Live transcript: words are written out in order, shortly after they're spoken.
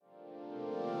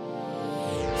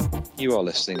You are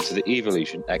listening to the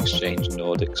Evolution Exchange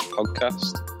Nordics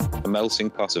podcast, a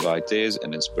melting pot of ideas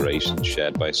and inspiration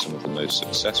shared by some of the most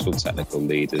successful technical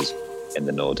leaders in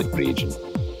the Nordic region.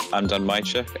 I'm Dan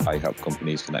Majchuk. I help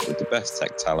companies connect with the best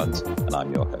tech talent, and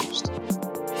I'm your host.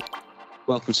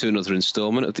 Welcome to another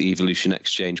instalment of the Evolution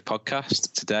Exchange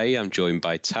podcast. Today, I'm joined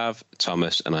by Tav,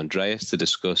 Thomas, and Andreas to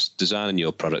discuss designing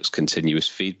your product's continuous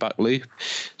feedback loop.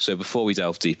 So before we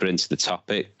delve deeper into the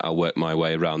topic, I'll work my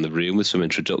way around the room with some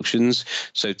introductions.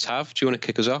 So Tav, do you want to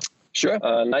kick us off? Sure.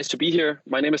 Nice to be here.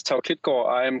 My name is Tav Klitgaard.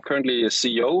 I am currently a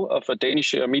CEO of a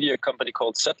Danish media company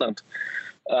called Zetland.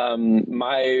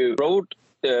 My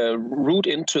route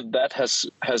into that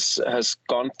has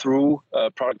gone through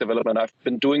product development. I've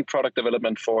been doing product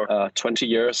development for 20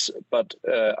 years, but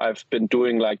I've been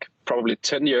doing like probably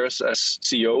 10 years as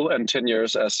CEO and 10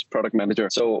 years as product manager.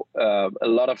 So a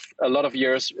lot of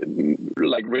years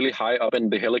like really high up in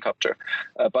the helicopter.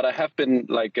 But I have been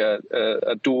like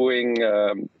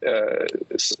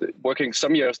working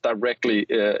some years directly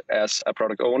as a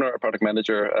product owner, a product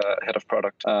manager, head of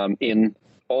product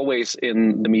always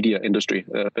in the media industry.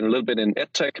 Been a little bit in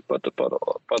edtech, but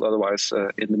otherwise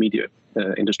in the media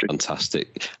industry.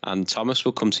 Fantastic. And Thomas,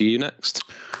 we'll come to you next.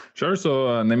 Sure.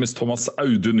 So name is Thomas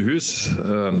Audunhus.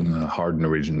 Hard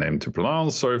Norwegian name to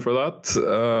pronounce. Sorry for that.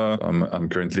 I'm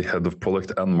currently head of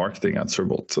product and marketing at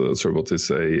Sørbot. Sørbot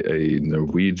is a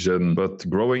Norwegian but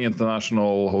growing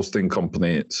international hosting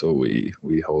company. So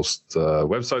we host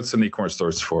websites and e-commerce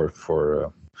stores for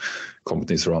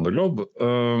companies around the globe.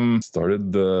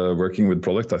 Started working with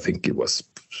product, I think it was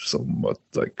somewhat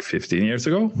like 15 years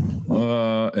ago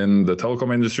in the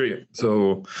telecom industry.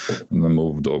 So and then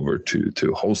moved over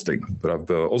to hosting. But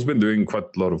I've also been doing quite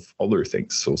a lot of other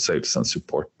things, so sales and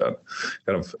support. And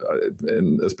kind of,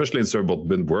 especially in Sørbot,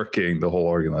 been working the whole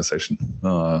organization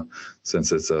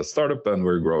since it's a startup and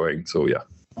we're growing. So yeah.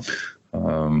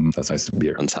 That's nice to be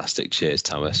here. Fantastic. Cheers,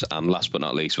 Thomas. And last but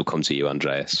not least, we'll come to you,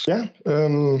 Andreas. Yeah,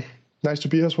 nice to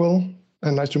be here as well.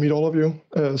 And nice to meet all of you.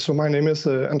 So my name is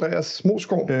Andreas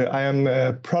Moskov. I am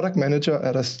a product manager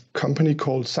at a company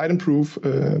called Site Improve,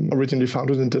 originally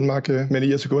founded in Denmark many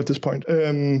years ago at this point.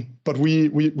 But we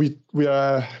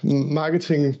are a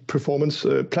marketing performance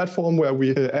platform where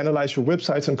we analyze your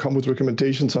websites and come with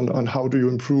recommendations on how do you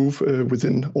improve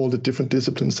within all the different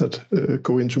disciplines that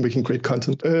go into making great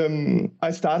content.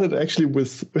 I started actually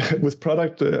with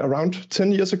product around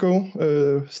 10 years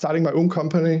ago, starting my own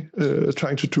company,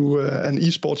 trying to do an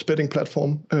esports betting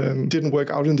platform. Didn't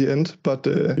work out in the end, but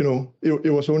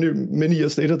it was only many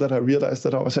years later that I realized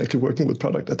that I was actually working with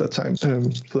product at that time. So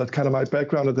that's kind of my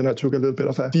background, and then I took a little bit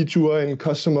of a detour in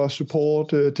customer support,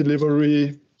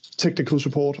 delivery, technical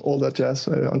support, all that jazz,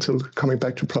 until coming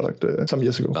back to product some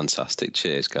years ago. Fantastic.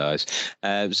 Cheers, guys.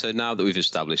 So now that we've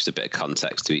established a bit of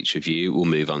context to each of you, we'll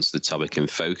move on to the topic in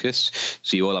focus.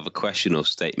 So you all have a question or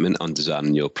statement on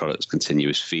designing your product's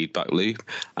continuous feedback loop.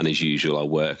 And as usual, I'll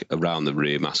work around the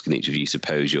room asking each of you to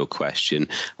pose your question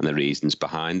and the reasons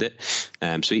behind it.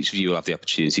 So each of you will have the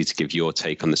opportunity to give your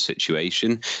take on the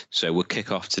situation. So we'll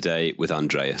kick off today with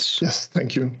Andreas. Yes,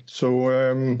 thank you.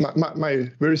 So my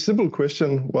very simple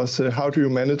question was, how do you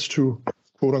manage to,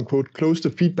 quote unquote, close the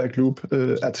feedback loop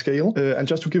at scale? And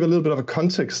just to give a little bit of a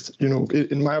context,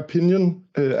 in my opinion,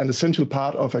 an essential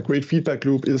part of a great feedback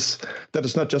loop is that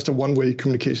it's not just a one-way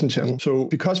communication channel. So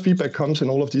because feedback comes in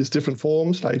all of these different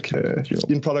forms, like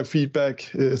in-product feedback,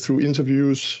 through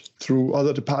interviews, through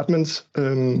other departments,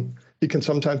 it can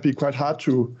sometimes be quite hard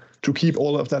to keep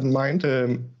all of that in mind.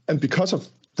 And because of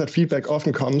that feedback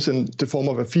often comes in the form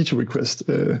of a feature request.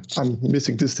 I'm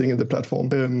missing this thing in the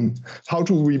platform. How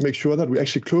do we make sure that we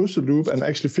actually close the loop and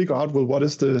actually figure out, well, what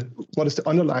is the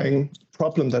underlying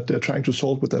problem that they're trying to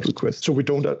solve with that request, so we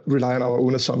don't rely on our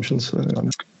own assumptions on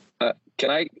it? Can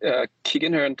I kick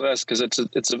in here, Andreas? Because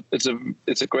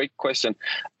it's a great question.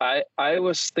 I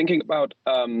was thinking about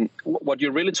what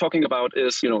you're really talking about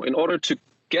is, in order to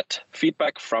get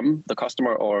feedback from the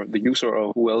customer or the user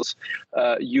or who else,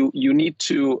 you need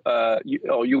to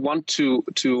you want to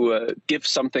give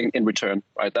something in return,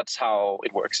 right? That's how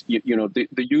it works.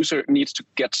 The user needs to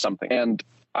get something, and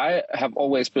I have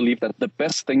always believed that the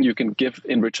best thing you can give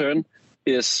in return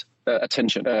is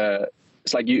attention.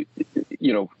 It's like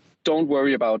don't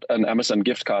worry about an Amazon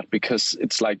gift card, because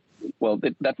it's like, well,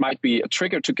 that might be a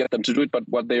trigger to get them to do it, but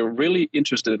what they're really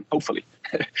interested in, hopefully,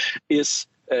 is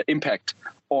impact,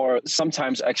 or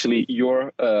sometimes actually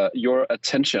your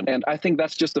attention. And I think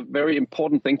that's just a very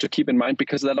important thing to keep in mind,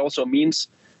 because that also means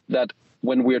that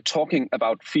when we're talking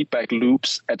about feedback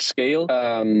loops at scale,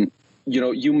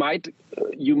 you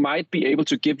might be able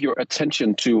to give your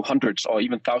attention to hundreds or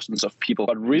even thousands of people,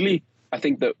 but really I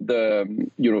think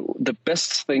the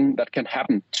best thing that can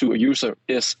happen to a user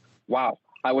is, wow,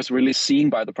 I was really seen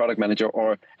by the product manager,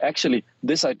 or actually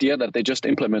this idea that they just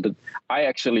implemented, I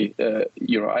actually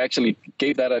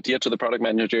gave that idea to the product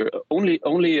manager only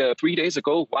 3 days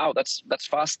ago. Wow, that's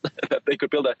fast that they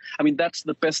could build that. I mean, that's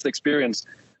the best experience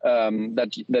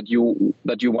that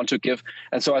you want to give.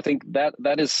 And so I think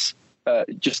that is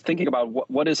just thinking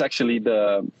about what is actually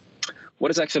the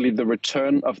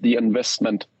return of the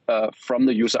investment from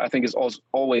the user. I think is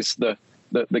always the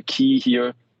key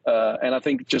here. And I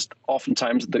think just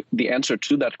oftentimes the answer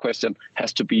to that question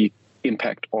has to be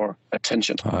impact or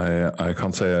attention. I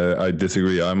can't say I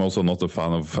disagree. I'm also not a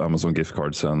fan of Amazon gift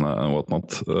cards and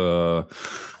whatnot.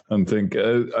 I think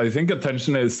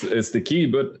attention is the key,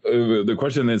 but the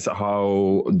question is,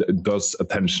 how does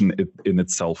attention in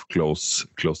itself close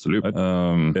the loop?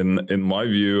 In my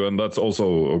view, and that's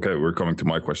also okay. We're coming to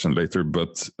my question later,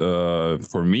 but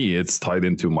for me, it's tied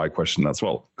into my question as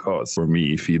well. Because for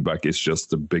me, feedback is just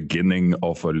the beginning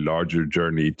of a larger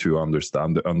journey to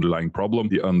understand the underlying problem,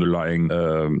 the underlying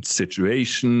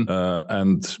situation,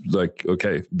 and like,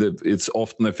 okay, it's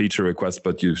often a feature request,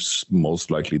 but you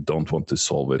most likely don't want to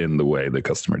solve it in the way the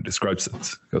customer describes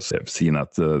it because they've seen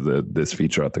this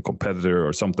feature at the competitor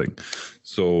or something.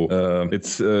 So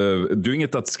it's doing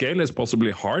it at scale is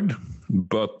possibly hard,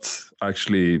 but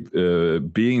actually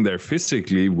being there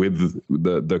physically with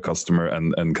the customer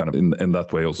and kind of in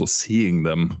that way also seeing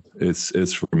them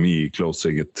is for me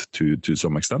closing it to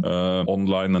some extent.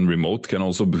 Online and remote can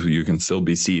also you can still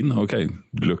be seen. Okay,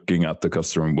 looking at the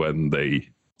customer when they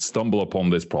stumble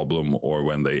upon this problem or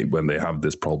when they have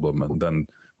this problem, and then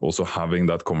also having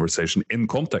that conversation in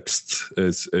context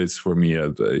is for me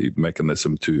a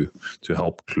mechanism to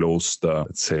help close the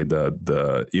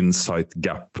insight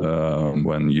gap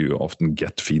when you often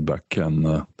get feedback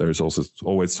and there's also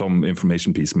always some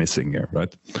information piece missing here,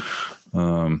 right?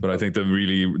 But I think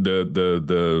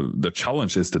the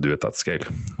challenge is to do it at scale.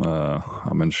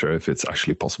 I'm unsure if it's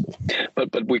actually possible.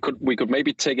 But we could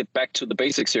maybe take it back to the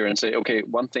basics here and say, okay,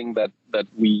 one thing that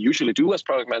we usually do as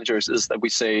product managers is that we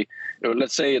say,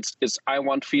 let's say it's I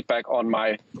want feedback on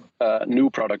my new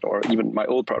product or even my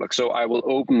old product. So I will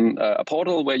open a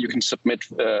portal where you can submit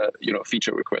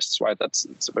feature requests, right?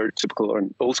 It's a very typical or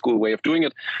an old school way of doing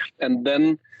it, and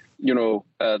then.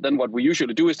 Then what we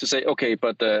usually do is to say, okay,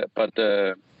 but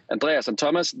Andreas and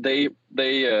Thomas, they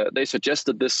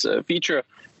suggested this feature.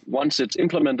 Once it's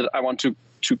implemented, I want to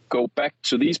go back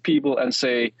to these people and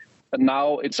say,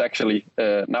 now it's actually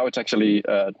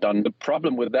done. The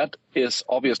problem with that is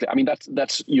obviously, I mean,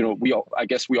 that's I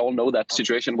guess we all know that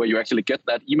situation where you actually get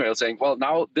that email saying, well,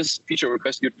 now this feature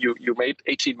request you made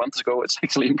 18 months ago, it's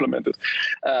actually implemented.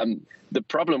 The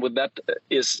problem with that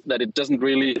is that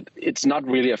it's not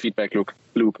really a feedback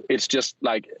loop. It's just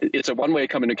like it's a one-way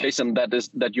communication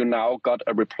that you now got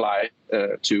a reply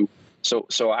to.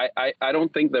 So I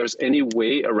don't think there's any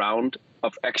way around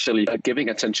of actually giving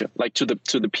attention, like to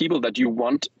the people that you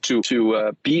want to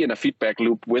be in a feedback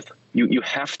loop with. You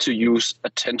have to use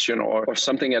attention or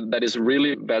something that is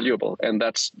really valuable, and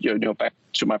that's back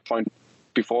to my point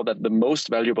before that the most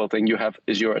valuable thing you have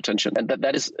is your attention, and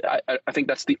that is I think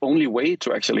that's the only way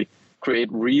to actually create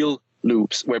real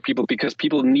loops where because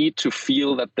people need to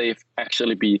feel that they've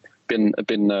actually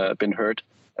been heard.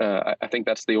 I think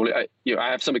that's the only. I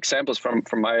have some examples from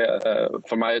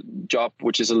my job,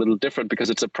 which is a little different because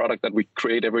it's a product that we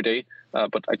create every day.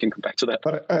 But I can come back to that.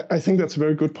 But I think that's a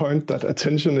very good point. That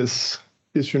attention is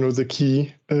the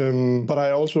key. But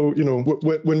I also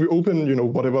when we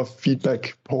open whatever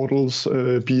feedback portals,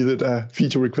 be it a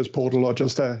feature request portal or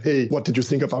just a hey, what did you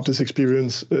think about this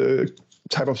experience?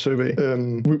 Type of survey,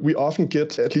 we often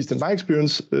get, at least in my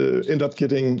experience, end up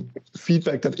getting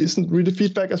feedback that isn't really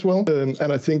feedback as well.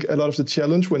 And I think a lot of the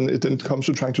challenge when it then comes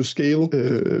to trying to scale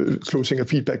closing a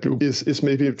feedback loop is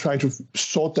maybe trying to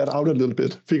sort that out a little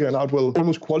bit, figuring out, well,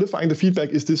 almost qualifying the feedback.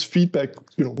 Is this feedback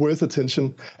worth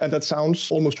attention? And that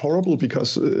sounds almost horrible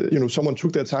because someone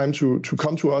took their time to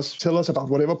come to us, tell us about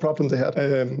whatever problem they had.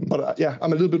 But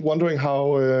I'm a little bit wondering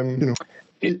how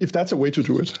if that's a way to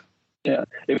do it. Yeah,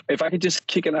 if I could just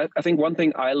kick in, I think one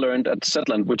thing I learned at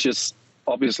Zetland, which is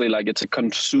obviously like it's a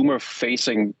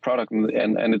consumer-facing product,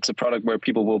 and it's a product where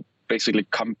people will basically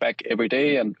come back every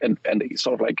day and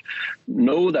sort of like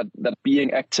know that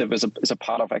being active is a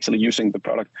part of actually using the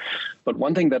product. But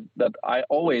one thing that I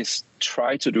always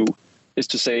try to do is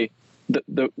to say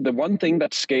the one thing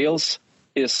that scales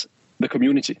is the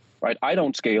community, right? I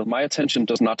don't scale. My attention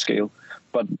does not scale,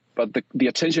 but the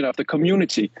attention of the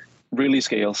community really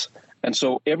scales. And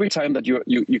so every time that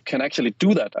you can actually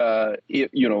do that,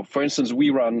 for instance, we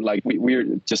run we're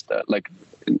just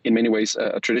in many ways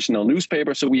a traditional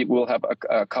newspaper, so we will have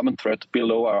a common thread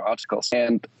below our articles.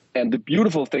 And the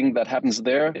beautiful thing that happens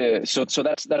there, so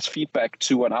that's feedback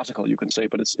to an article, you can say,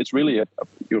 but it's really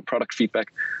your product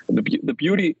feedback. The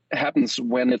beauty happens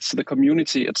when it's the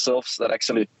community itself that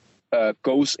actually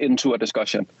goes into a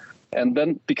discussion, and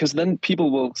then because then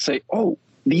people will say, oh,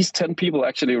 these 10 people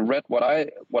actually read what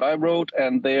I wrote,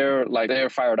 and they're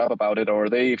fired up about it, or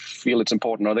they feel it's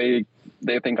important, or they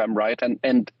think I'm right,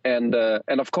 and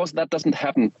of course that doesn't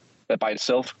happen by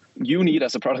itself. You need,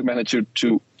 as a product manager,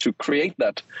 to create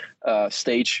that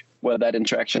stage where that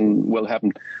interaction will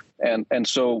happen. And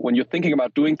so when you're thinking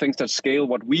about doing things that scale,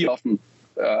 what we often,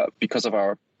 because of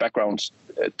our backgrounds,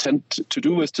 tend to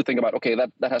do is to think about, okay,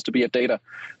 that has to be a data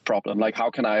problem. Like how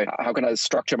can I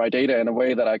structure my data in a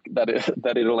way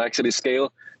that it'll actually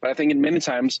scale? But I think in many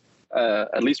times,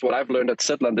 at least what I've learned at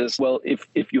Zetland is, well,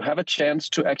 if you have a chance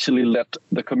to actually let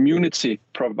the community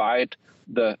provide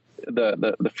the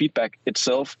feedback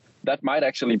itself, that might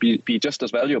actually be just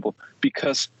as valuable,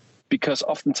 because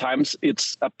oftentimes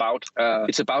it's about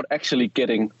actually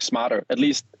getting smarter. At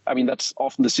least, I mean, that's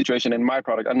often the situation in my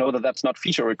product. I know that that's not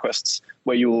feature requests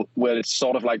where it's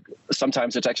sort of like,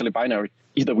 sometimes it's actually binary.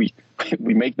 Either we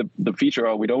make the feature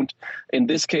or we don't. In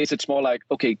this case, it's more like,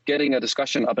 okay, getting a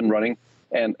discussion up and running.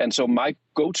 And so my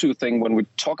go-to thing when we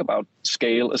talk about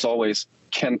scale is always,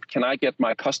 can I get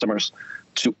my customers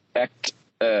to act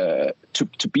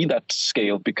to be that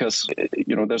scale? Because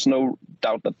there's no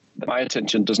doubt that my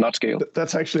attention does not scale.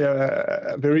 That's actually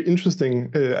a very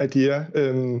interesting idea.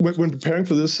 When preparing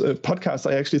for this podcast,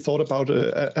 I actually thought about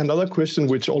another question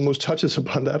which almost touches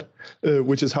upon that,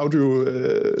 which is how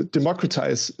to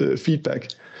democratize feedback.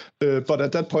 But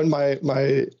at that point,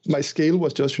 my scale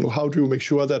was just, how do you make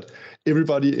sure that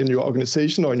everybody in your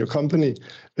organization or in your company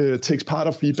takes part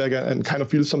of feedback and kind of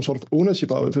feels some sort of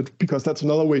ownership of it, because that's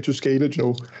another way to scale it,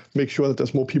 make sure that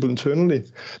there's more people internally.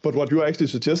 But what you're actually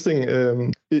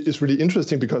suggesting is really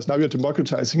interesting, because now you're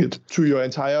democratizing it to your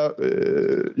entire,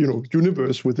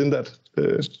 universe within that,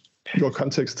 your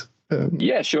context.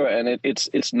 Yeah, sure. And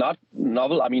it's not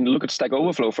novel. I mean, look at Stack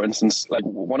Overflow, for instance. Like,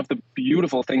 one of the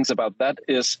beautiful things about that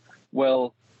is,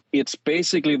 well, it's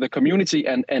basically the community.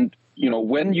 And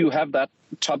when you have that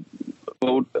top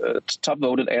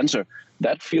voted answer,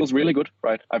 that feels really good,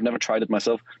 right? I've never tried it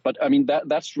myself. But I mean,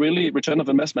 that's really return of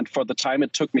investment for the time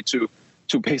it took me to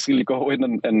basically go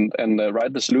in and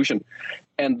write the solution.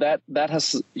 And that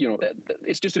has,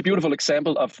 it's just a beautiful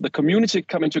example of the community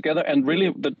coming together, and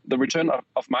really the return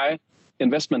of my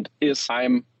investment is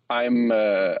I'm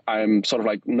sort of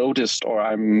like noticed, or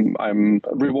I'm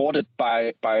rewarded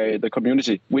by the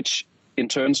community, which in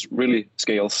turns really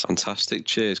scales. Fantastic.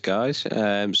 Cheers, guys.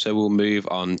 So we'll move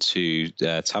on to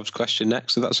Tav's question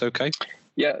next, if that's okay.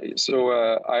 Yeah, so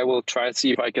I will try to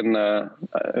see if I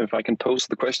can pose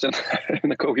the question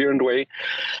in a coherent way.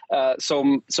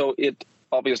 So it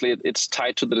obviously it's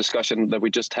tied to the discussion that we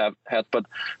just had,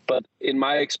 but in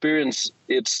my experience,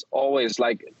 it's always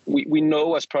like we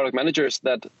know as product managers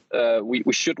that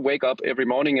we should wake up every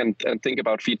morning and think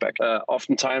about feedback.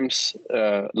 Oftentimes,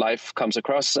 life comes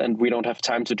across and we don't have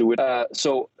time to do it.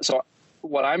 So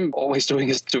what I'm always doing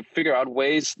is to figure out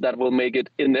ways that will make it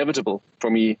inevitable for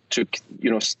me to,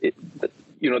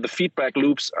 the feedback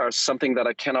loops are something that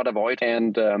I cannot avoid.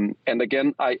 And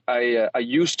again, I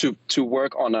used to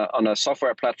work on a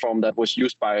software platform that was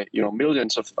used by,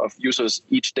 millions of users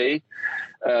each day.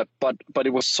 But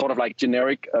it was sort of like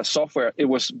generic software. It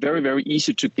was very, very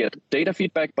easy to get data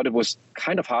feedback, but it was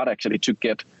kind of hard actually to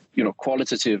get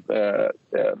qualitative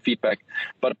feedback.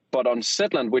 But on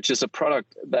Zetland, which is a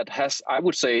product that has, I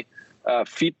would say,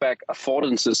 feedback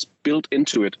affordances built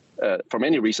into it for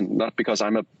many reasons, not because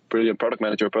I'm a brilliant product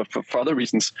manager, but for other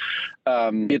reasons.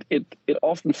 It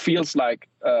often feels like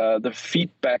the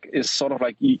feedback is sort of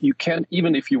like you can't,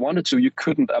 even if you wanted to, you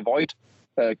couldn't avoid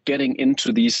getting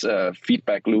into these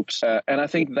feedback loops. And I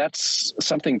think that's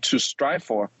something to strive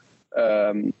for.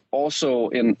 Also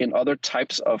in other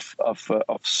types of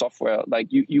software, like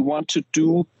you want to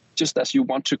do, just as you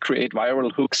want to create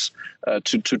viral hooks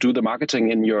to do the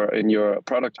marketing in your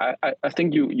product. I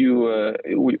think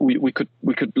we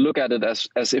could look at it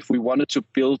as if we wanted to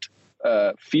build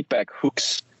feedback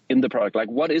hooks in the product. Like,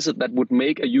 what is it that would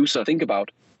make a user think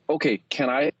about, okay, can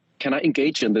I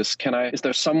engage in this? Is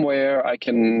there somewhere I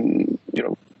can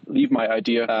leave my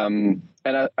idea? And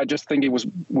I just think it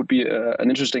would be an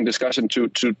interesting discussion to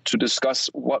discuss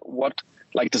what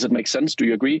like, does it make sense? Do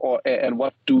you agree? And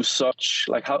what do such,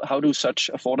 like, how do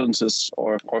such affordances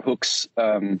or hooks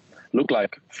look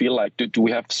like, feel like? Do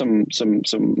we have some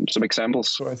examples?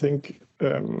 So I think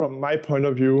from my point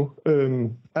of view,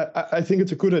 I think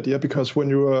it's a good idea, because when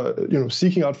you are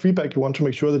seeking out feedback, you want to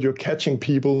make sure that you're catching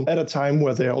people at a time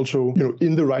where they're also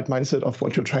in the right mindset of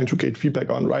what you're trying to get feedback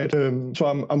on, right?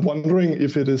 So I'm wondering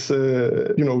if it is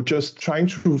just trying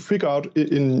to figure out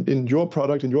in your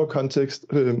product, in your context,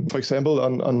 for example,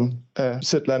 on a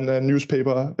Zetland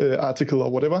newspaper article or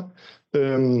whatever.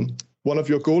 One of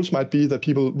your goals might be that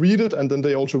people read it and then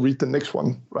they also read the next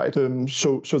one, right?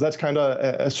 So that's kind of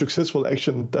a successful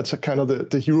action. That's kind of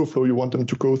the hero flow you want them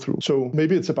to go through. So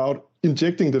maybe it's about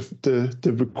injecting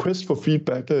the request for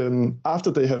feedback after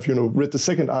they have read the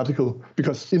second article,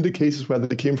 because in the cases where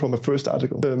they came from a first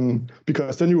article,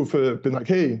 because then you've been like,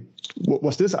 hey,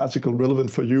 was this article relevant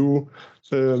for you?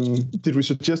 Did we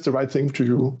suggest the right thing to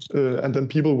you? And then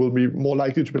people will be more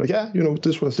likely to be like, yeah,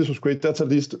 this was great. That's at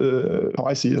least how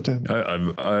I see it.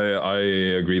 I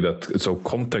agree that so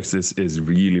context is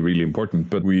really, really important.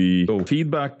 But so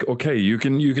feedback, okay, you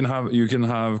can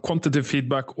have quantitative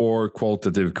feedback or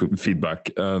qualitative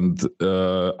feedback, and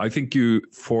I think you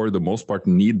for the most part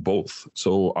need both.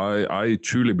 So I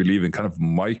truly believe in kind of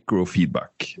micro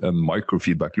feedback and micro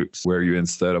feedback loops, where you,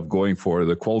 instead of going for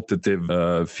the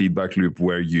qualitative feedback loop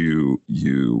where you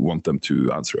want them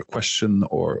to answer a question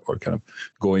or kind of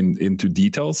going into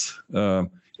details,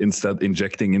 instead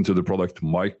injecting into the product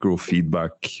micro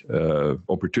feedback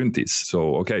opportunities.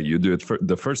 So, okay, you do it for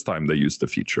the first time they use the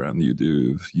feature, and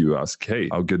you ask, hey,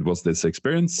 how good was this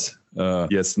experience?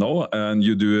 Yes, no, and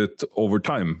you do it over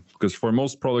time, because for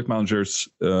most product managers,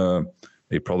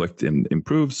 a product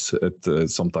improves, it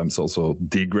sometimes also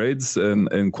degrades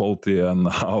in quality and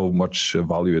how much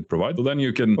value it provides. So then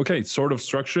you can, sort of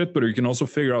structure it, but you can also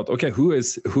figure out, who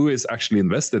is actually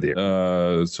invested here.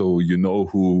 So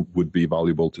who would be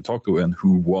valuable to talk to and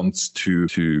who wants to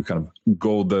kind of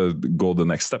go the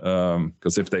next step.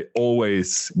 Because if they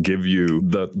always give you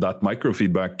that micro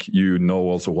feedback,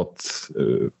 also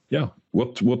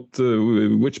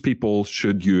which people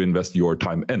should you invest your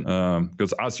time in?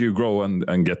 Because as you grow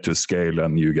and get to scale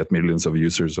and you get millions of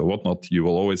users or whatnot, you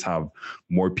will always have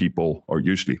more people, or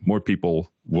usually more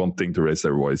people, wanting to raise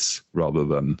their voice rather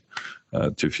than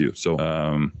too few. So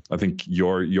I think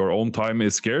your own time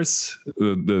is scarce.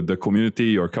 The community,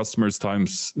 your customers' time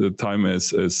is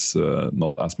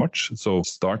not as much. So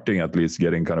starting at least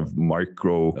getting kind of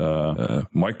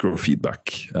micro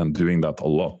feedback and doing that a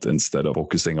lot, instead of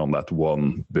focusing on that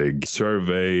one big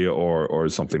survey or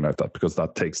something like that, because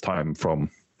that takes time from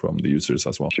the users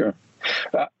as well. Sure.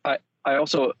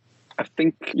 I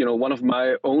think one of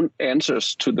my own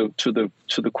answers to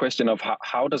the question of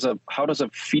how does a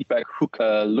feedback hook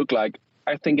look like,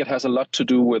 I think it has a lot to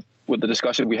do with the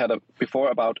discussion we had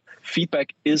before about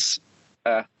feedback is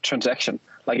a transaction.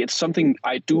 Like, it's something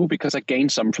I do because I gain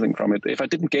something from it. If I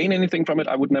didn't gain anything from it,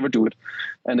 I would never do it.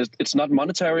 And it's not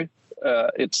monetary.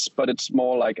 But it's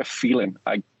more like a feeling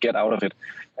I get out of it.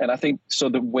 And I think so.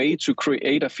 The way to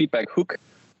create a feedback hook,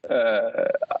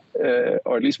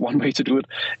 or at least one way to do it,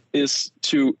 is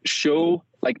to show,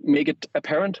 make it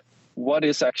apparent what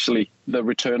is actually the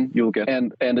return you'll get,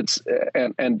 and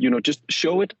just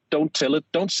show it. Don't tell it.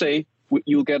 Don't say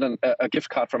you'll get a gift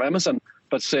card from Amazon,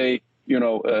 but say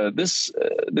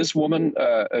this woman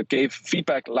gave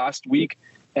feedback last week,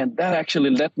 and that actually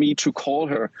led me to call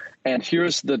her. And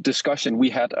here's the discussion we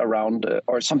had around,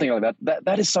 or something like that.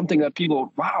 That is something that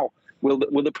people, wow. Will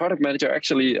the product manager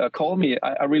actually call me?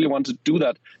 I really want to do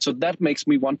that. So that makes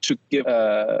me want to give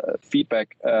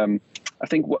feedback. I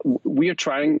think what we are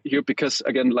trying here, because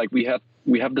again, we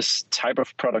have this type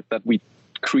of product that we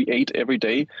create every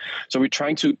day. So we're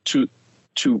trying to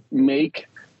make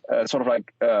sort of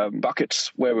like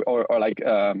buckets or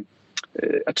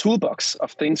a toolbox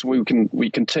of things where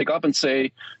we can take up and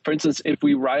say, for instance, if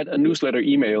we write a newsletter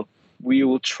email, we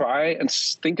will try and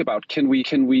think about can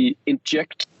we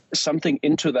inject something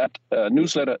into that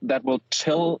newsletter that will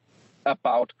tell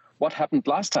about what happened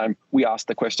last time we asked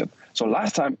the question. So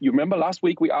you remember last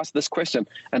week we asked this question,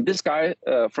 and this guy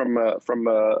from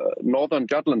Northern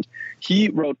Jutland, he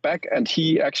wrote back, and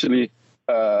he actually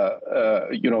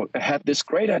had this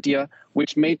great idea,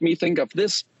 which made me think of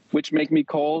this, which made me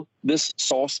call this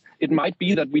source. It might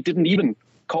be that we didn't even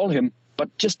call him, but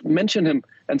just mention him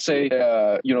and say,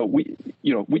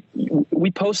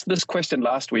 we posed this question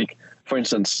last week, for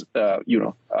instance,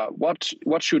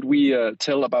 what should we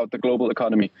tell about the global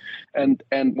economy? And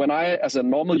when I, as a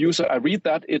normal user, I read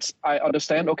that, I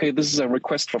understand, okay, this is a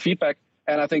request for feedback,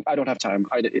 and I think I don't have time.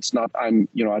 I'm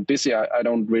busy. I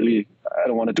don't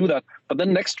want to do that. But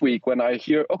then next week when I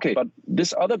hear, okay, but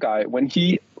this other guy, when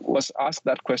he was asked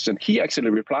that question, he actually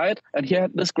replied, and he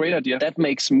had this great idea. That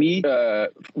makes me,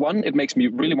 one, it makes me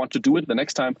really want to do it the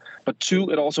next time, but two,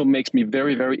 it also makes me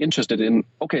very, very interested in,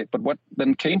 okay, but what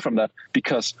then came from that?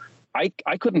 Because I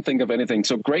couldn't think of anything.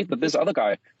 So great that this other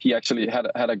guy, he actually had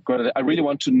a good idea. I really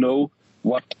want to know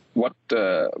what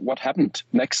happened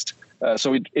next.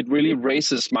 So it really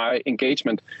raises my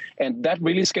engagement, and that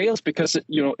really scales because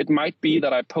it might be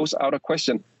that I post out a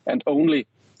question and only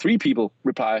 3 people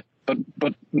reply, but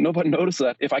nobody noticed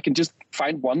that. If I can just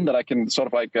find one that I can sort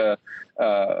of like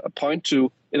point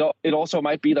to, it also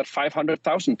might be that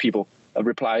 500,000 people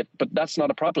replied, but that's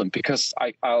not a problem because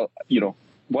I'll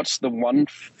what's the one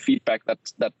feedback that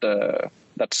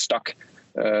stuck.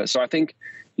 So I think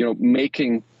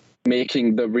making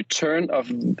the return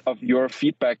of your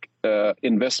feedback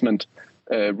investment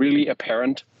really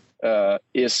apparent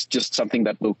is just something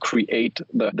that will create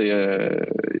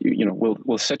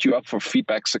will set you up for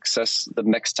feedback success the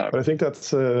next time. I think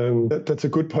that's a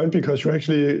good point because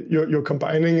you're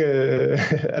combining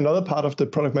another part of the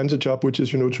product manager job, which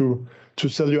is to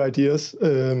sell your ideas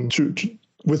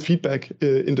with feedback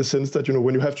in the sense that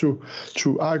when you have to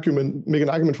make an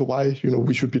argument for why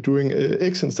we should be doing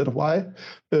X instead of Y,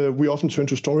 we often turn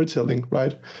to storytelling,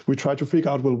 right? We try to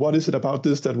figure out, well, what is it about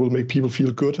this that will make people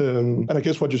feel good? And I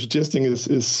guess what you're suggesting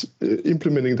is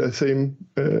implementing the same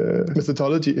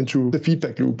methodology into the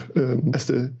feedback loop as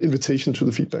the invitation to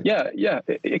the feedback. Yeah,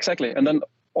 exactly. And then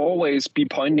always be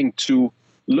pointing to,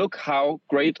 look how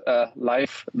great a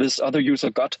life this other user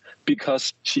got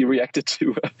because she reacted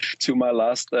to my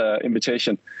last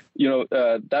invitation.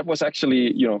 That was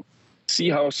actually, see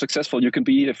how successful you can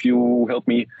be if you help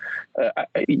me.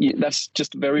 That's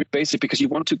just very basic because you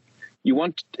want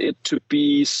it to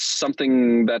be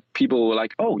something that people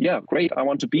like, oh yeah, great, I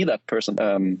want to be that person.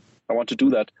 I want to do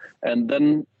that.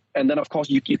 And then, of course,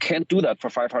 you can't do that for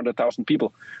 500,000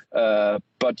 people,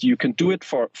 but you can do it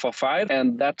for 5,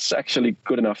 and that's actually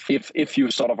good enough. If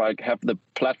you sort of like have the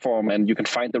platform and you can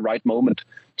find the right moment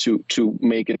to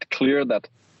make it clear that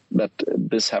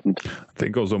this happened. I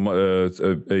think also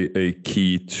a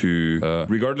key to,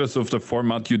 regardless of the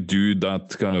format you do,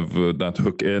 that kind of that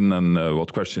hook in and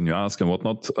what question you ask and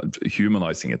whatnot,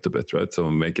 humanizing it a bit, right?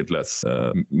 So make it less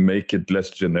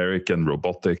generic and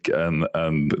robotic. And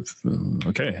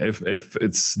okay, if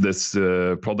it's this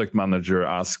product manager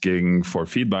asking for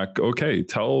feedback, okay,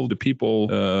 tell the people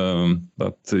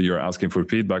that you're asking for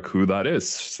feedback who that is.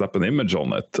 Slap an image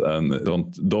on it, and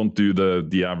don't do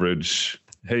the average.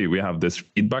 Hey, we have this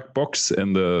feedback box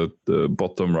in the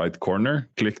bottom right corner.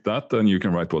 Click that and you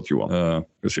can write what you want.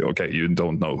 Okay, you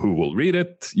don't know who will read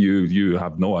it. You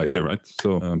have no idea, right?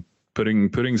 So putting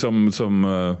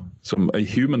a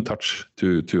human touch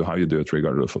to how you do it,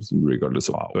 regardless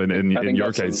of how. In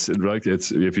your case, right?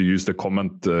 It's if you use the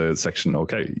comment section.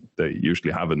 Okay, they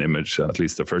usually have an image, at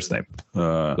least the first name,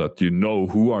 that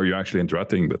who are you actually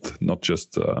interacting with, not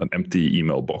just an empty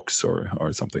email box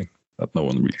or something that no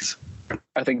one reads.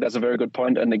 I think that's a very good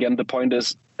point. And again, the point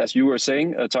is, as you were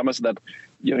saying, Thomas, that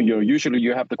usually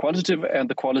you have the quantitative and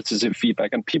the qualitative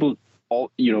feedback, and people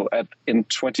in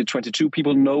 2022,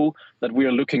 people know that we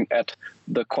are looking at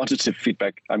the quantitative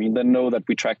feedback. I mean, they know that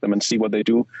we track them and see what they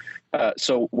do.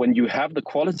 So when you have the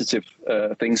qualitative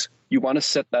things, you want to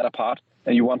set that apart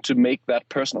and you want to make that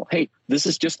personal. Hey, this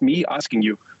is just me asking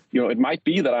you. It might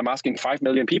be that I'm asking 5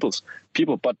 million people,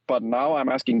 but now I'm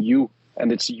asking you.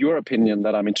 And it's your opinion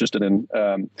that I'm interested in.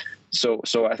 So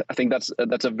I think that's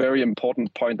a very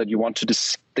important point, that you want to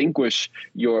distinguish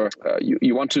your.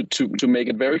 You want to make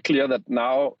it very clear that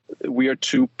now we are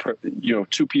two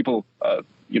people.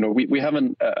 We have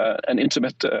an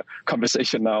intimate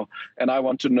conversation now, and I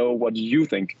want to know what you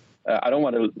think. I don't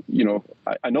want to,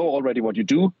 I know already what you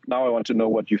do. Now I want to know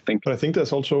what you think. But I think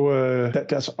there's also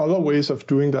there's other ways of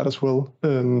doing that as well.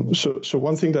 So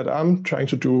one thing that I'm trying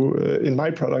to do in my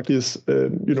product is,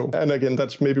 and again,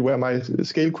 that's maybe where my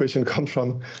scale question comes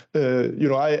from.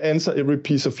 I answer every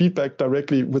piece of feedback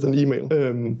directly with an email.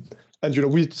 And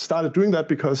we started doing that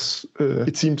because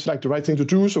it seemed like the right thing to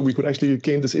do, so we could actually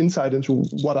gain this insight into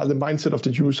what are the mindset of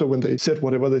the user when they said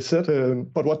whatever they said.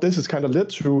 But what this has kind of led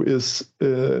to is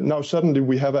now suddenly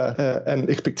we have an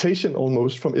expectation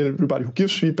almost from everybody who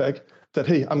gives feedback that,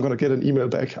 hey, I'm going to get an email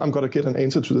back. I'm going to get an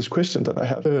answer to this question that I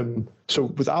have. So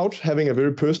without having a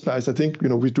very personalized, I think,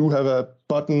 we do have a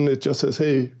button. It just says,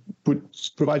 hey,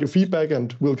 provide your feedback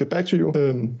and we'll get back to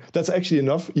you. That's actually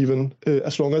enough, even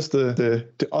as long as the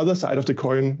other side of the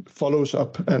coin follows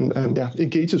up and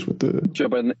engages with the... Sure,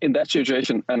 but in that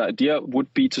situation, an idea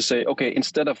would be to say, okay,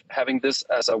 instead of having this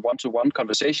as a one-to-one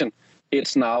conversation,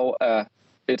 it's now a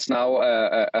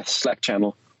Slack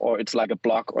channel, or it's like a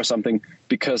block or something,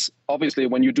 because obviously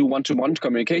when you do one-to-one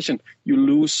communication, you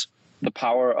lose the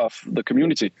power of the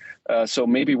community. So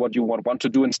maybe what you want to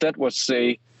do instead was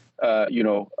say,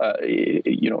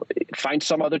 find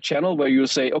some other channel where you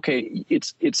say, okay,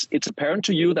 it's apparent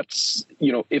to you that,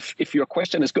 if your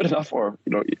question is good enough, or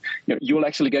you'll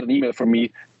actually get an email from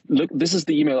me. Look, this is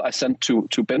the email I sent to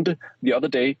Bente the other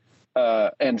day,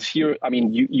 and here, I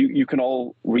mean, you can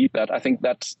all read that. I think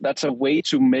that's a way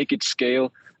to make it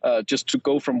scale. Just to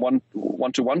go from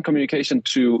one-to-one communication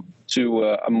to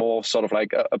a more sort of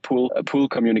like a pool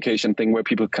communication thing where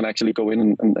people can actually go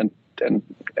in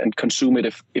and consume it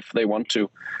if they want to.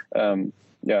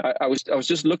 I was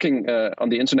just looking on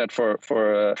the internet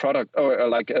for a product or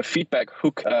like a feedback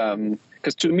hook.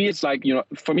 Because to me, it's like,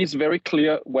 for me, it's very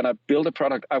clear when I build a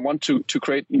product, I want to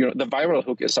create, the viral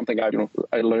hook is something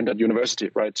I learned at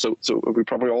university, right? So we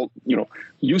probably all,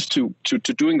 used to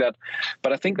doing that.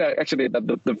 But I think that actually that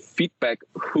the feedback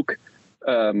hook,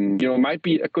 might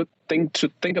be a good thing to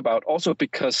think about also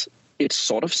because it's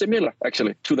sort of similar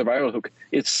actually to the viral hook.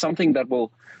 It's something that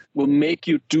will make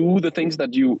you do the things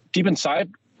that you deep inside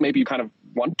maybe you kind of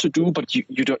want to do, but you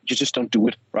just don't do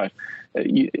it, right?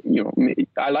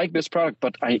 I like this product,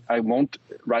 but I won't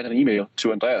write an email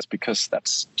to Andreas because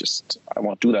that's just, I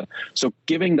won't do that. So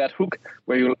giving that hook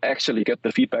where you'll actually get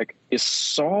the feedback is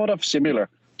sort of similar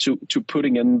to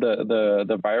putting in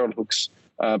the viral hooks.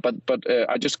 But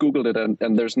I just Googled it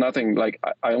and there's nothing like,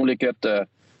 I only get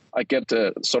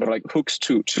sort of like hooks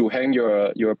to hang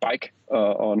your bike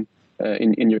on.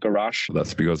 In your garage.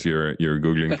 That's because you're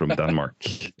Googling from Denmark,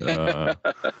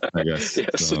 I guess.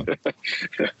 Yes. So.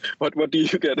 What do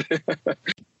you get?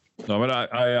 No, but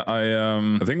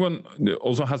I think one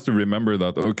also has to remember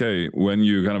that, okay, when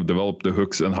you kind of develop the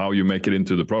hooks and how you make it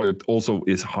into the product also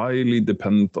is highly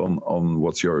dependent on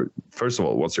what's your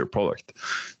product.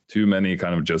 Too many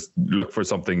kind of just look for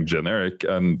something generic.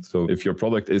 And so if your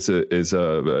product is a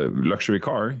luxury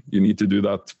car, you need to do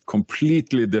that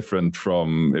completely different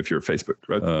from if you're Facebook,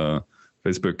 right?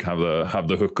 Facebook have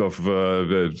the hook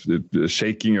of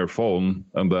shaking your phone,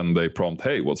 and then they prompt,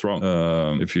 "Hey, what's wrong?"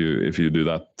 If you do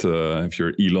that, if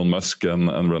you're Elon Musk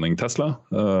and running Tesla,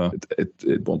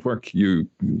 it won't work. Your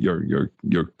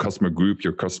customer group,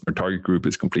 your customer target group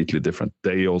is completely different.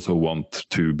 They also want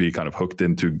to be kind of hooked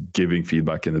into giving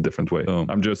feedback in a different way.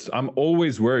 I'm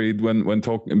always worried when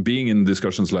being in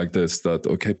discussions like this that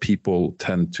people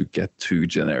tend to get too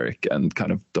generic and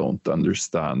kind of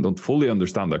don't fully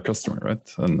understand their customer, right?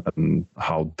 And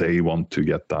how they want to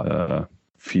get that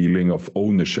feeling of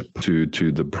ownership to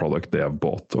the product they have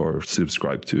bought or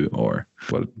subscribed to or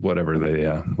whatever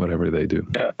they do.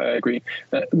 Yeah, I agree,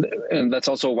 and that's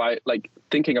also why, like,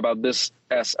 thinking about this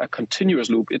as a continuous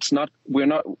loop.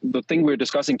 The thing we're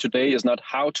discussing today is not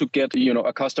how to get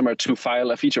a customer to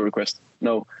file a feature request.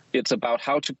 No, it's about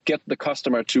how to get the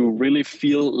customer to really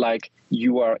feel like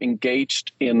you are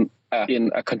engaged in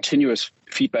a continuous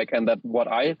feedback, and that what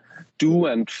I do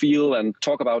and feel and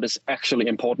talk about is actually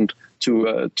important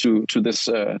to this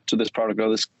product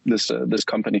or this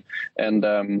company. And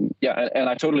and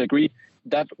I totally agree.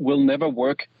 That will never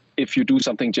work if you do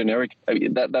something generic. I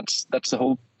mean, that's the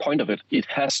whole point of it. It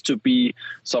has to be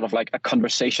sort of like a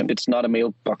conversation. It's not a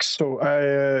mailbox. So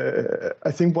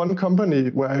I think one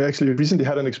company where I actually recently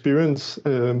had an experience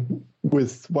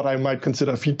with what I might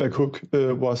consider a feedback hook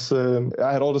was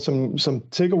I had ordered some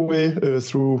takeaway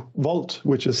through Volt,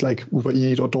 which is like Uber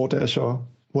Eats or DoorDash or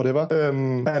whatever.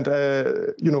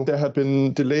 There had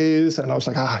been delays, and I was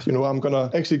like, I'm gonna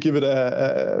actually give it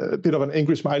a bit of an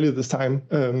angry smiley this time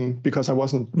because I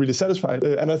wasn't really satisfied.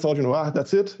 And I thought,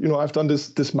 that's it. I've done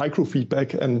this micro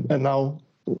feedback, and now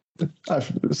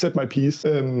I've said my piece.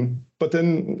 But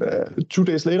then 2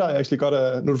 days later, I actually got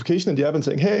a notification in the app and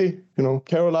saying, "Hey,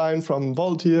 Caroline from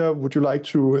Volt here. Would you like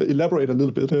to elaborate a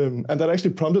little bit?" And that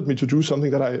actually prompted me to do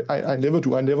something that I never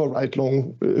do. I never write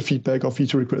long feedback or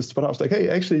feature requests. But I was like, "Hey,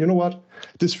 actually, you know what?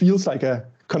 This feels like a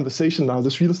conversation now.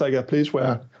 This feels like a place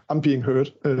where I'm being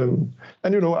heard."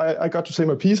 I got to say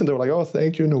my piece, and they were like, "Oh,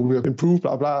 thank you. We have improved,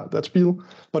 blah blah." That spiel.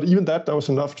 But even that was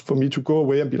enough for me to go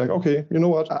away and be like, "Okay, you know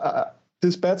what?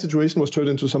 This bad situation was turned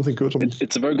into something good."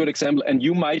 It's a very good example, and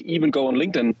you might even go on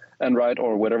LinkedIn and write,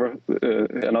 or whatever,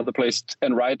 another place,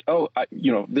 and write,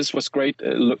 this was great.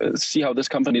 See how this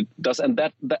company does, and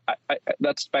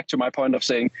that's back to my point of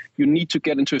saying you need to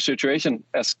get into a situation,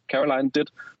 as Caroline did,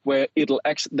 where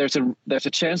there's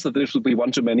a chance that this will be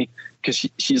one too many, because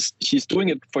she's doing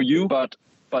it for you, but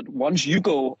once you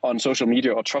go on social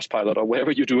media or Trustpilot or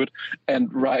wherever you do it and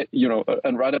write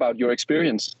about your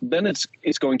experience, then it's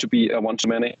going to be a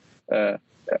one-to-many.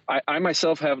 I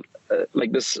myself have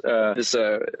like this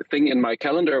thing in my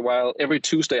calendar. While every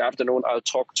Tuesday afternoon I'll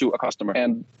talk to a customer,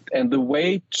 and the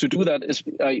way to do that is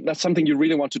that's something you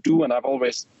really want to do. And I've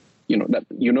always,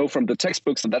 from the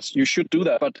textbooks that you should do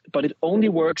that, but it only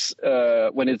works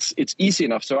when it's easy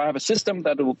enough. So I have a system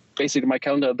that will basically my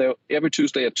calendar there every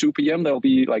Tuesday at 2 p.m. there will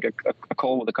be like a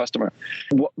call with a customer.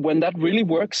 When that really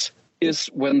works is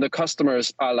when the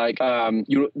customers are like,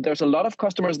 there's a lot of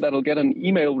customers that'll get an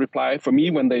email reply from me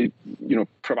when they,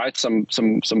 provide some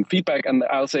feedback, and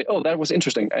I'll say, oh, that was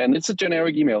interesting, and it's a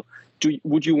generic email.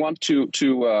 Would you want to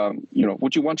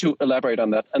elaborate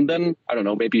on that? And then I don't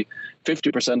know, maybe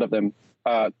 50% of them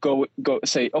go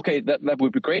say, okay, that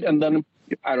would be great, and then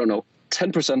I don't know,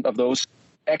 10% of those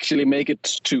actually make it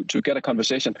to get a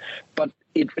conversation. But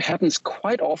it happens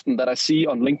quite often that I see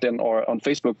on LinkedIn or on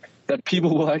Facebook that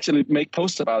people will actually make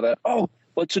posts about that. Oh,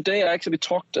 well, today I actually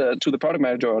talked to the product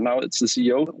manager, or now it's the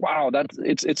CEO. Wow,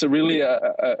 it's a really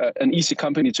an easy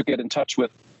company to get in touch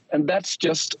with. And that's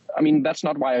just, that's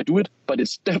not why I do it, but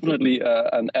it's definitely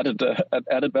an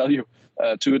added value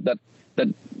to it that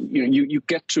you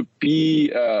get to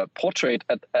be portrayed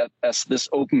as this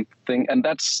open thing, and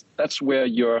that's where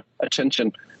your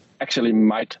attention actually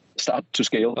might start to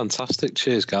scale. Fantastic.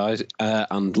 Cheers, guys.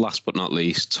 And last but not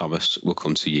least, Thomas, we'll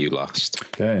come to you last.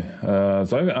 Okay.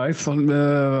 So I thought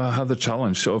had the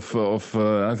challenge of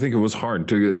I think it was hard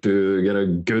to get a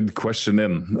good question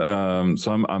in.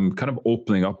 So I'm kind of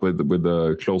opening up with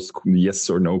a close yes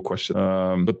or no question.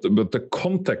 But the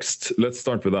context, let's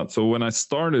start with that. So when I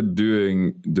started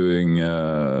doing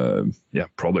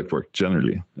product work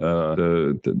generally,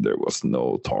 there was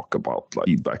no talk about like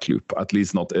feedback loop, at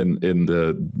least not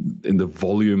in the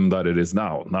volume that it is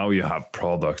now. Now you have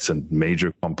products and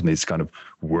major companies kind of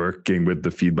working with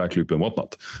the feedback loop and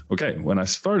whatnot. Okay, when I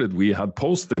started, we had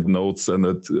Post-it notes and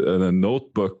a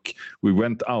notebook. We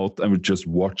went out and we just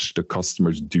watched the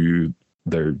customers do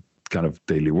their kind of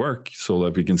daily work so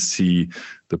that we can see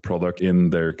the product in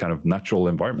their kind of natural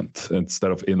environment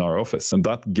instead of in our office. And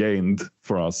that gained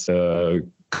for us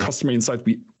customer insight.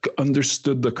 We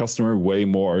understood the customer way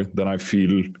more than I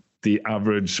feel the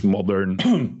average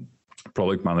modern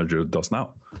product manager does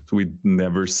now. So we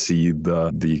never see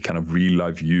the kind of real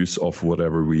life use of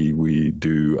whatever we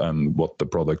do and what the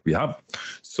product we have.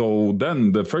 So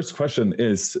then the first question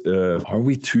is, are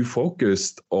we too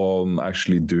focused on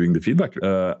actually doing the feedback?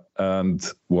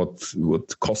 And what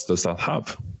cost does that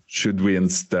have? Should we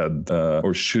instead,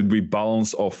 or should we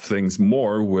balance off things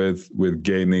more with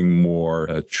gaining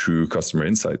more true customer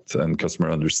insight and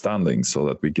customer understanding so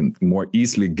that we can more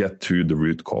easily get to the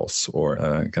root cause, or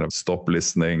kind of stop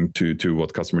listening to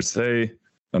what customers say,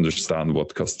 understand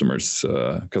what customers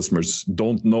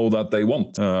don't know that they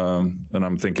want. And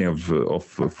I'm thinking of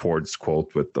Ford's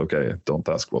quote with, okay, don't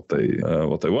ask what they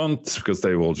want, because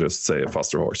they will just say a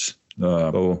faster horse.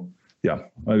 So yeah,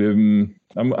 I'm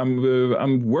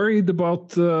worried about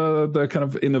the kind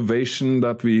of innovation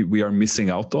that we are missing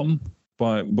out on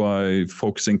by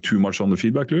focusing too much on the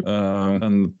feedback loop.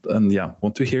 And yeah,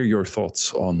 want to hear your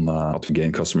thoughts on how to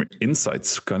gain customer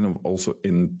insights, kind of also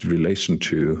in relation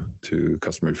to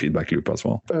customer feedback loop as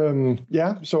well.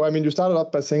 So you started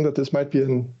up by saying that this might be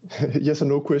an yes or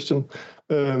no question.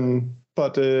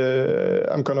 But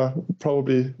I'm gonna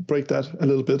probably break that a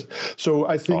little bit. So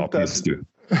I think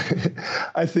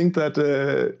I think that,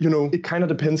 it kind of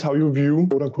depends how you view,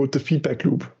 quote unquote, the feedback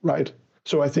loop, right?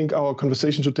 So I think our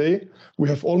conversation today, we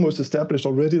have almost established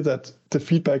already that the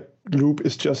feedback loop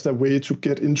is just a way to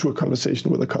get into a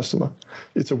conversation with a customer.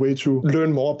 It's a way to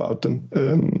learn more about them.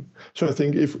 So I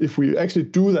think if we actually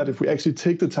do that, if we actually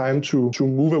take the time to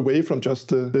move away from just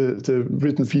the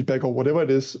written feedback or whatever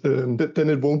it is, then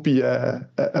it won't be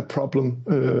a problem,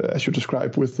 as you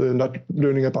described, with not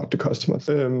learning about the customers.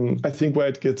 I think where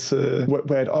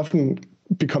it often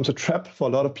becomes a trap for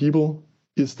a lot of people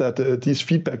is that these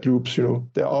feedback loops,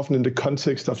 they're often in the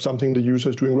context of something the user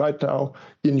is doing right now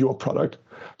in your product.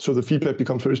 So the feedback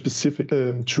becomes very specific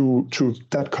to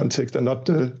that context and not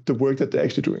the work that they're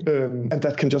actually doing. And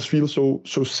that can just feel so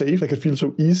safe. It can feel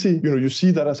so easy. You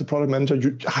see that as a product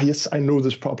manager, yes, I know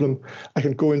this problem. I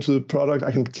can go into the product,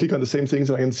 I can click on the same things,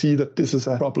 and I can see that this is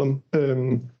a problem.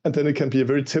 And then it can be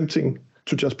very tempting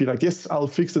to just be like, yes, I'll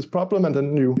fix this problem, and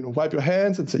then you wipe your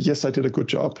hands and say, yes, I did a good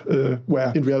job,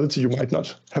 where in reality you might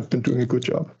not have been doing a good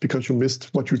job because you missed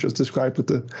what you just described with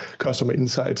the customer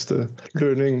insights, the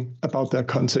learning about their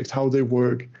context, how they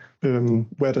work,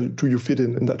 where do you fit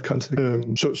in that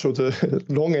context? So the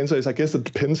long answer is, I guess it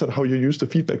depends on how you use the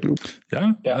feedback loop.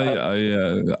 Yeah.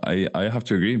 I have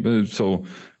to agree.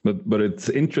 But it's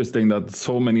interesting that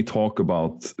so many talk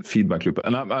about feedback loop,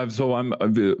 and I'm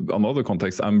another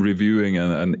context. I'm reviewing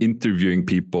and interviewing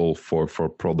people for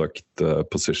product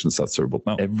positions at Servbot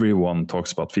now. Everyone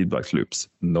talks about feedback loops.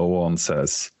 No one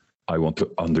says, I want to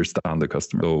understand the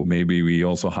customer. So maybe we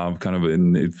also have kind of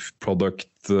a product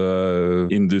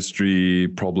industry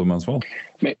problem as well.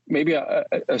 Maybe a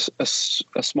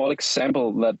small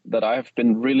example that I've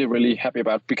been really, really happy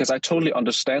about, because I totally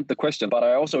understand the question, but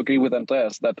I also agree with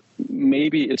Andreas that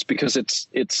maybe it's because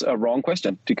it's a wrong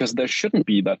question, because there shouldn't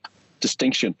be that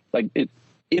distinction. Like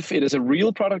if it is a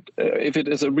real product, if it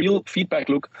is a real feedback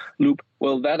loop,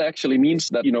 well, that actually means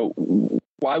that,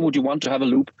 why would you want to have a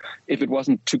loop if it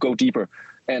wasn't to go deeper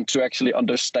and to actually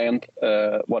understand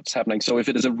what's happening? So if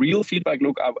it is a real feedback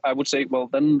loop, I would say, well,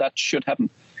 then that should happen.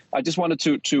 I just wanted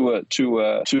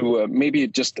to maybe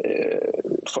just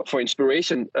for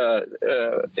inspiration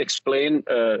explain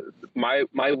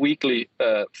my weekly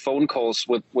phone calls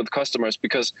with customers,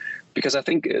 because I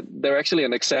think they're actually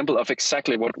an example of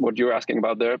exactly what you're asking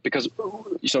about there. Because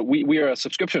so we are a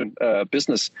subscription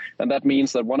business, and that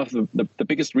means that one of the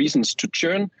biggest reasons to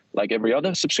churn, like every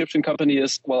other subscription company,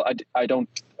 is, well, I don't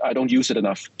use it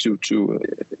enough to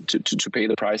pay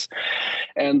the price,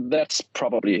 and that's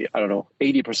probably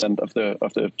 80% of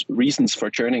the reasons for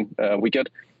churning we get.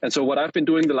 And so what I've been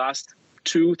doing the last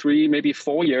 2, 3, maybe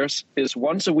 4 years is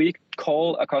once a week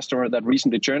call a customer that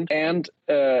recently churned, and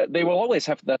they will always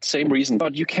have that same reason,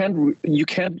 but you can't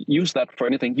use that for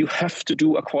anything. You have to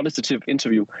do a qualitative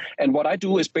interview, and what I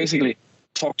do is basically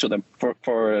talk to them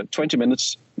for 20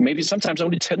 minutes, maybe sometimes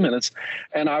only 10 minutes,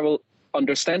 and I will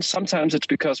understand. Sometimes it's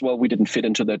because, well, we didn't fit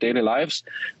into their daily lives.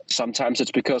 Sometimes it's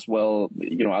because, well,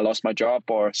 I lost my job,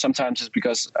 or sometimes it's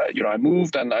because I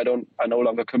moved and I no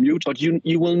longer commute. But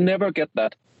you will never get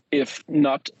that if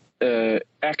not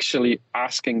actually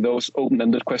asking those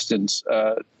open-ended questions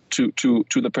to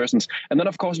the persons. And then,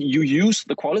 of course, you use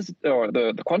the quality or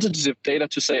the quantitative data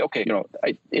to say, okay,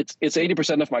 it's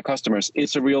 80% of my customers.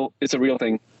 It's a real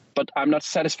thing, but I'm not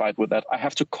satisfied with that. I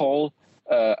have to call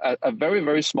a very,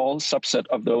 very small subset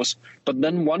of those. But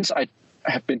then once I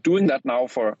have been doing that now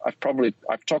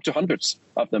I've talked to hundreds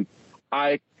of them,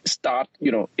 I start,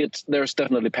 there's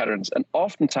definitely patterns. And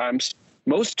oftentimes,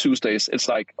 most Tuesdays, it's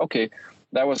like, okay,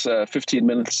 that was 15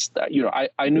 minutes.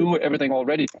 I knew everything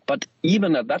already. But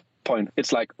even at that point,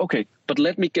 it's like, okay, but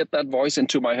let me get that voice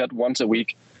into my head once a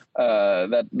week.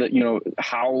 How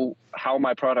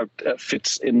my product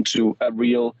fits into a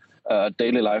real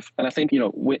daily life. And I think,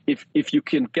 if you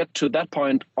can get to that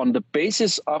point on the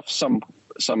basis of some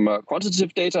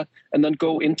quantitative data, and then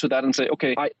go into that and say,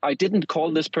 okay, I didn't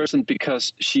call this person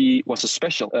because she was a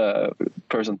special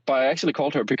person, but I actually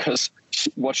called her because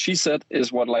what she said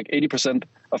is what like 80%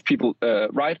 of people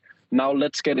write. Now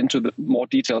let's get into the more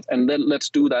details, and then let's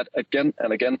do that again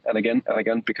and again and again and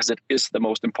again, because it is the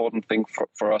most important thing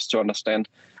for us to understand.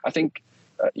 I think,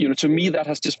 to me, that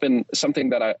has just been something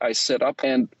that I set up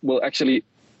and will actually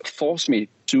force me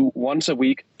to once a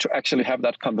week to actually have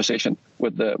that conversation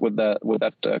with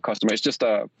that customer. It's just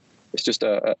a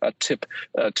tip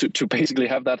to basically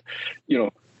have that.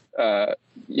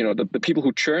 The people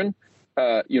who churn,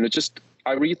 just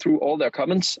I read through all their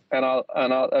comments, and I'll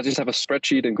just have a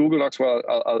spreadsheet in Google Docs where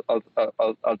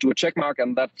I'll do a check mark,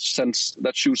 and that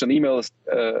shoots an email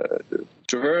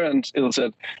to her, and it'll say,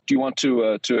 do you want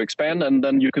to expand? And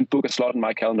then you can book a slot in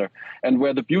my calendar. And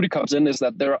where the beauty comes in is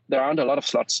that there aren't a lot of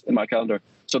slots in my calendar,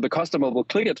 so the customer will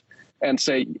click it and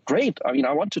say, great, I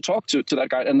want to talk to that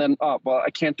guy. And then, I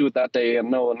can't do it that day,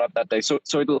 and no, not that day. So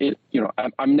it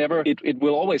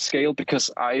will always scale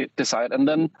because I decide. And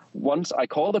then once I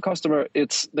call the customer,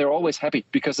 they're always happy,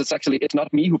 because it's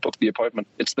not me who booked the appointment.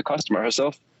 It's the customer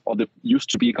herself, or the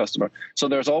used to be customer. So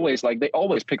there's always they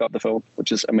always pick up the phone,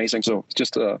 which is amazing. So it's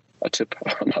just a tip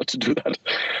on how to do that.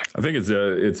 I think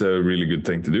it's a really good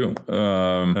thing to do.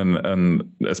 And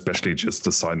especially just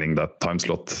assigning that time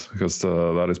slot, because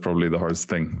that is probably the hardest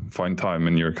thing. Find time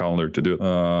in your calendar to do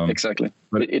it. Exactly.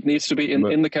 But it needs to be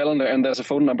in the calendar, and there's a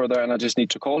phone number there, and I just need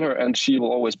to call her, and she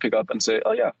will always pick up and say,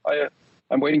 oh yeah,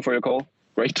 I'm waiting for your call.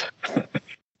 Great.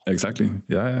 Exactly.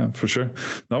 Yeah, for sure.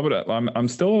 No, but I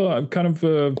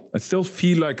still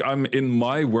feel like I'm in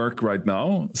my work right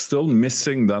now, still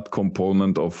missing that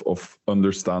component of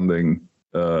understanding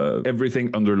everything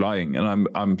underlying. And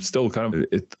I'm still kind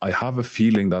of, I have a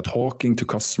feeling that talking to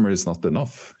customers is not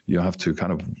enough. You have to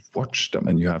kind of watch them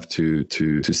and you have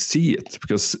to see it,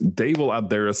 because they will add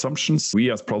their assumptions.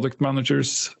 We as product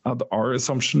managers add our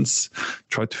assumptions,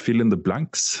 try to fill in the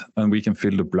blanks, and we can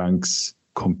fill the blanks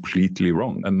completely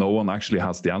wrong. And no one actually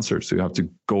has the answer. So you have to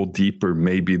go deeper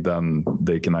maybe than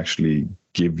they can actually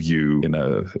give you in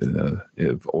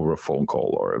over a phone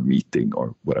call or a meeting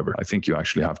or whatever. I think you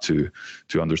actually have to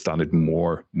understand it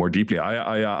more deeply.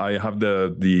 I have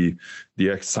the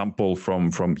example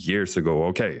from years ago.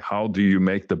 Okay, how do you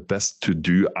make the best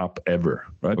to-do app ever?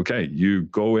 Right? Okay, you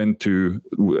go into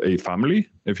a family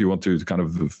if you want to kind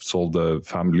of solve the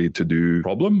family to-do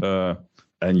problem,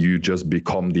 and you just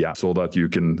become the app so that you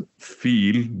can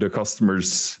feel the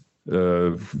customer's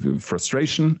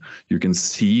frustration. You can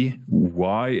see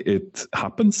why it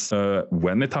happens,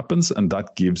 when it happens, and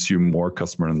that gives you more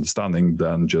customer understanding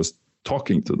than just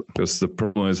talking to them. Because the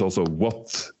problem is also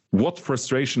what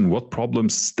frustration, what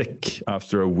problems stick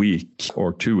after a week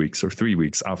or 2 weeks or 3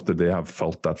 weeks after they have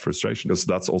felt that frustration, because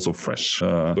that's also fresh.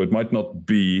 So it might not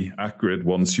be accurate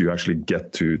once you actually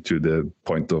get to the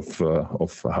point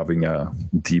of having a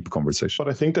deep conversation.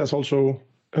 But I think there's also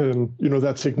there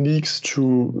are techniques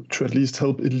to at least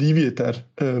help alleviate that.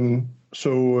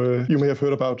 So you may have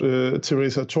heard about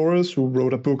Teresa Torres, who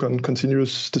wrote a book on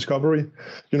continuous discovery.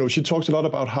 She talks a lot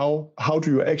about how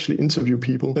do you actually interview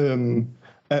people.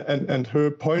 And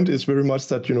her point is very much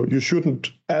that, you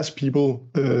shouldn't ask people,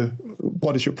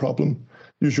 what is your problem?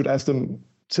 You should ask them,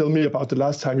 tell me about the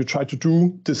last time you tried to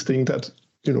do this thing that,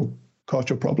 caused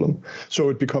your problem. So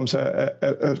it becomes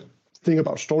a thing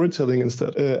about storytelling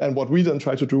instead. And what we then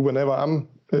try to do whenever I'm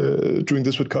doing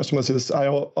this with customers is I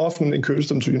often encourage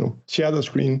them to, share the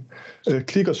screen,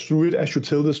 click us through it as you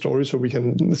tell the story so we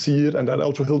can see it. And that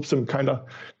also helps them kind of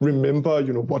remember,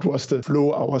 what was the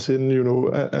flow I was in,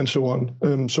 and so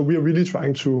on. So we are really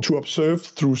trying to observe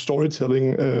through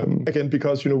storytelling, again,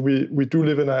 because, we do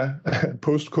live in a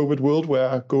post-COVID world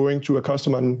where going to a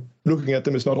customer and looking at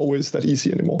them is not always that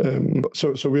easy anymore.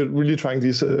 So we're really trying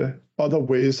these other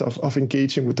ways of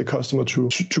engaging with the customer to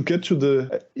get to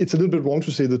it's a little bit wrong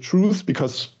to say the truth,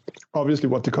 because obviously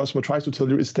what the customer tries to tell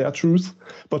you is their truth,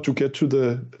 but to get to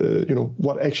the,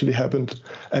 what actually happened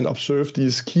and observe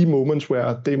these key moments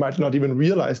where they might not even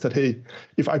realize that, hey,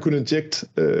 if I could inject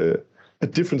a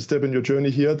different step in your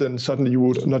journey here, then suddenly you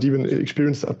would not even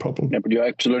experience that problem. Yeah, but you're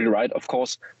absolutely right. Of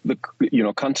course, the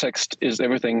context is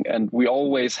everything, and we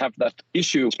always have that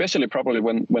issue, especially probably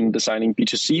when designing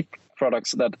B2C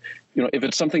products, that if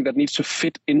it's something that needs to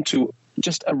fit into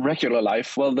just a regular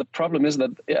life, well, the problem is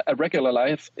that a regular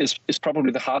life is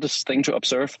probably the hardest thing to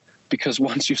observe, because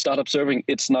once you start observing,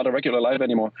 it's not a regular life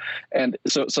anymore. And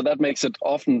so that makes it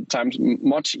oftentimes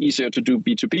much easier to do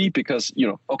B2B, because,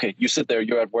 okay, you sit there,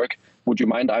 you're at work. Would you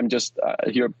mind? I'm just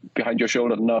here behind your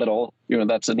shoulder. Not at all.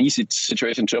 That's an easy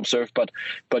situation to observe. But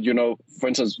for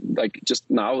instance, like just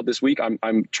now this week,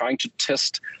 I'm trying to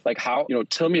test like how,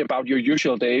 tell me about your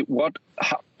usual day.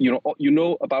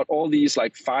 About all these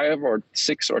like 5 or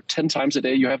 6 or 10 times a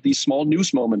day, you have these small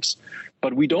news moments,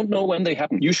 but we don't know when they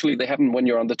happen. Usually they happen when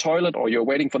you're on the toilet or you're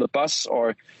waiting for the bus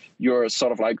or you're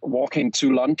sort of like walking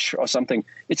to lunch or something.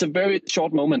 It's a very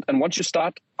short moment. And once you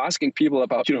start asking people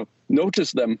about,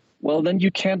 notice them, well, then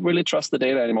you can't really trust the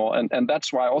data anymore. And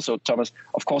that's why also, Thomas,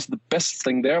 of course, the best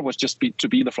thing there was just to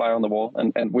be the fly on the wall.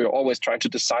 And we're always trying to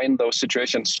design those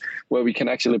situations where we can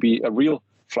actually be a real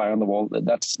fly on the wall.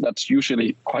 That's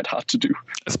usually quite hard to do.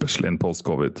 Especially in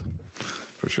post-COVID,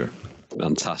 for sure.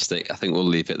 Fantastic. I think we'll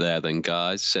leave it there then,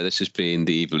 guys. So this has been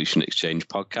the Evolution Exchange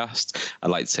podcast.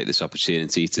 I'd like to take this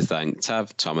opportunity to thank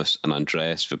Tav, Thomas and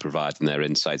Andreas for providing their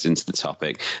insights into the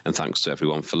topic, and thanks to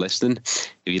everyone for listening.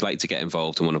 If you'd like to get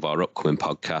involved in one of our upcoming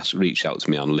podcasts, reach out to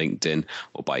me on LinkedIn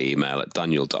or by email at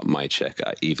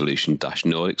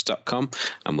daniel.mycheck@evolution-nordics.com,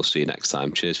 and we'll see you next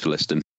time. Cheers for listening.